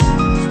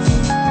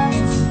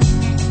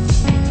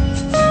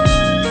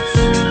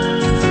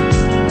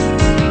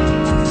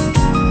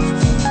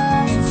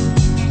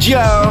Yo,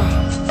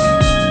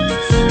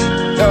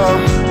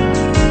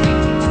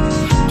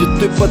 yo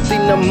estoy pa' ti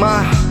nada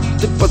más,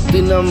 estoy pa'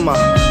 ti nada más,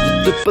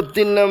 yo estoy pa'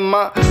 ti nada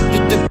más,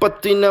 yo estoy pa'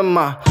 ti nada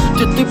más,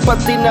 yo estoy pa'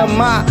 ti nada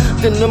más.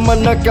 Tenemos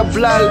nada que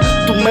hablar,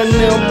 tu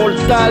meneo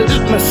mortal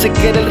me hace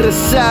querer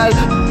rezar.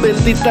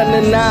 Bendita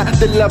nena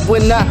de la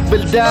buena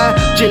verdad,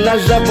 llena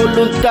la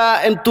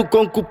voluntad en tu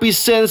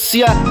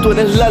concupiscencia. Tú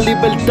eres la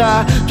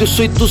libertad, yo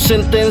soy tu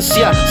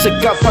sentencia. Se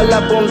escapa la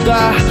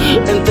bondad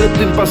entre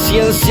tu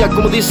impaciencia.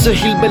 Como dice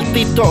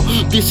Gilbertito,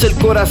 dice el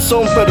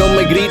corazón, pero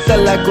me grita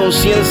la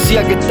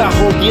conciencia que está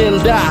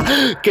jodienda,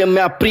 que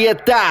me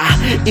aprieta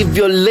y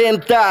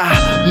violenta.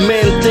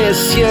 Mente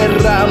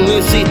cierra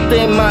mi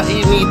sistema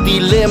y mi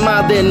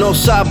dilema de no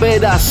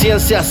saber a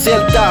ciencia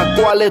cierta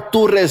cuál es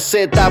tu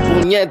receta,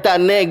 puñeta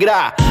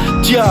negra.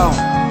 Yo,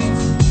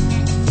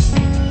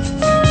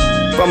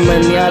 pa'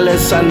 menear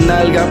esa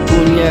nalga,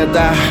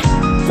 puñeta.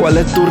 ¿Cuál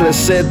es tu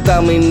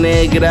receta, mi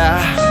negra?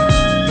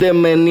 De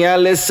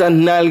menear esas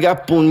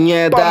nalgas,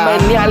 puñeta. Pa'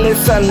 menear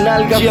esas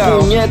nalgas,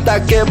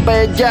 puñeta, que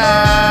bella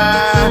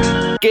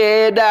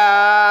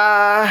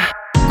queda.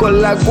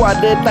 Con las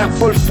guaretas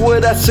por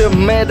fuera se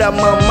esmera,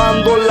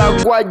 mamando la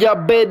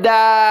guayabera.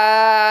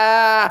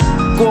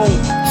 Con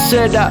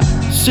cera,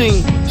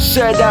 sin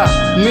cera,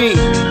 mi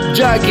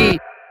Jackie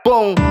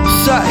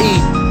Bonsai.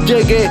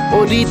 Llegué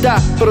ahorita,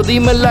 pero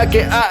dime la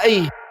que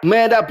hay.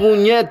 Mera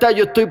puñeta,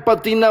 yo estoy pa'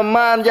 ti nada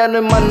más, ya no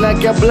hay más nada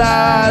que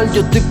hablar.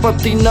 Yo estoy pa'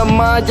 ti nada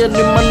más, ya no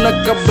hay más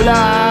nada que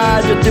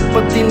hablar. Yo estoy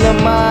pa' ti nada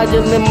más, ya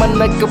no hay más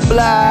nada que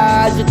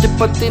hablar. Yo estoy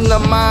pa' ti nada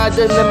más,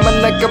 ya no hay más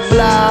nada que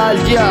hablar.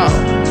 Yo.